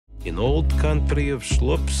In old country of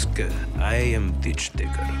Slupska, I am ditch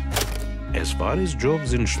digger. As far as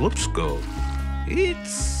jobs in Slupsk go,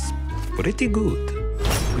 it's pretty good.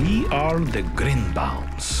 We are the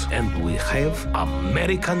Greenbaums, and we have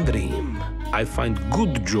American dream. I find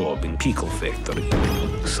good job in pickle factory.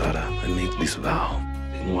 Sarah, I make this vow.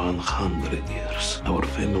 In 100 years, our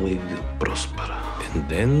family will prosper. And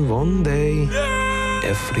then one day,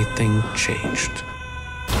 everything changed.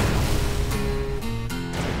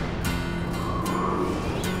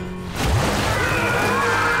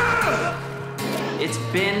 It's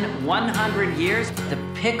been 100 years. The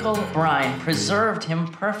pickle brine preserved him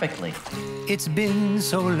perfectly. It's been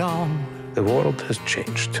so long. The world has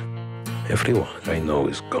changed. Everyone I know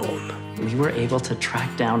is gone. We were able to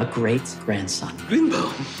track down a great-grandson.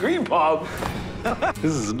 Greenbaum? Greenbaum?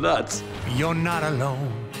 This is nuts. You're not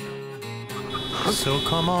alone. So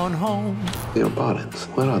come on home. Your parents,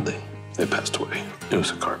 where are they? They passed away. It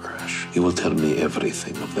was a car crash. You will tell me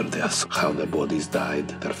everything of their deaths, how their bodies died,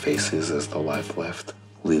 their faces as the life left.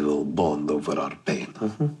 We will bond over our pain.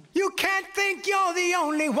 You can't think you're the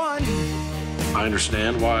only one. I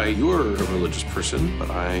understand why you're a religious person, but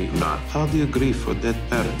I'm not. How do you grieve for dead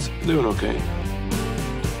parents? Doing okay.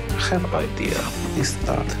 I have an idea. We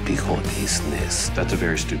start pickle business. That's a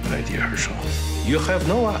very stupid idea, Herschel. You have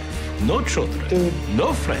no wife, no children,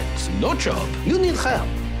 no friends, no job. You need help.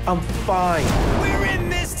 I'm fine. We're in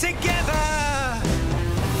this together.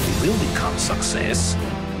 We will become success.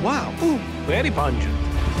 Wow. Ooh, very pungent.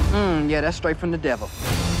 Yeah, that's straight from the devil.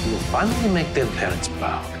 We'll finally make their parents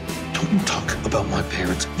proud. Don't talk about my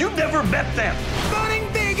parents. You never met them.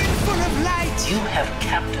 Burning big and full of light. You have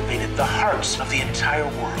captivated the hearts of the entire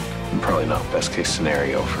world. Probably not best case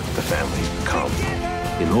scenario for the family's become.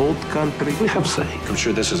 In old country, we have saying. I'm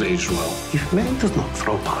sure this has aged well. If man does not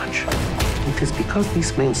throw punch, it is because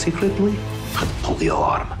this man secretly had polio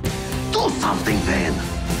arm. Do something then.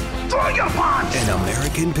 Throw your punch! An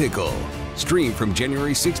American Pickle. Stream from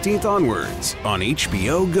January 16th onwards on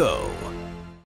HBO Go.